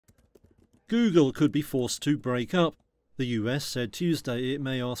Google could be forced to break up. The US said Tuesday it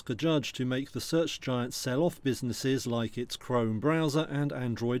may ask a judge to make the search giant sell off businesses like its Chrome browser and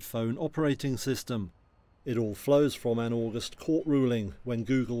Android phone operating system. It all flows from an August court ruling when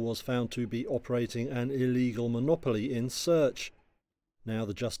Google was found to be operating an illegal monopoly in search. Now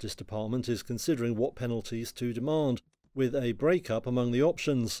the Justice Department is considering what penalties to demand, with a breakup among the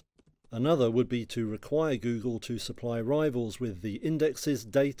options. Another would be to require Google to supply rivals with the indexes,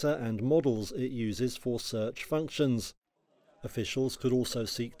 data and models it uses for search functions. Officials could also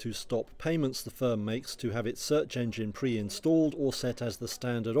seek to stop payments the firm makes to have its search engine pre-installed or set as the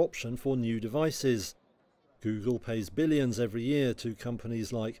standard option for new devices. Google pays billions every year to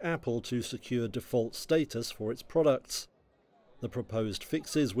companies like Apple to secure default status for its products. The proposed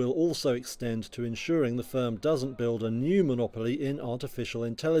fixes will also extend to ensuring the firm doesn't build a new monopoly in artificial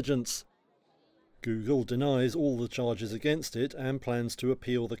intelligence. Google denies all the charges against it and plans to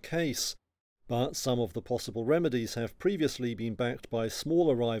appeal the case. But some of the possible remedies have previously been backed by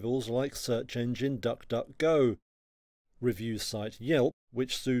smaller rivals like search engine DuckDuckGo. Reviews site Yelp,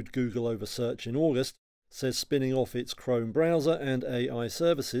 which sued Google over search in August, says spinning off its Chrome browser and AI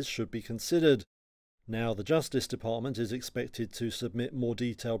services should be considered. Now the Justice Department is expected to submit more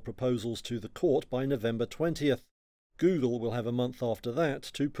detailed proposals to the court by November 20th. Google will have a month after that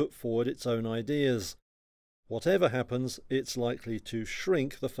to put forward its own ideas. Whatever happens, it's likely to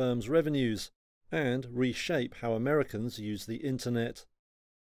shrink the firm's revenues and reshape how Americans use the internet.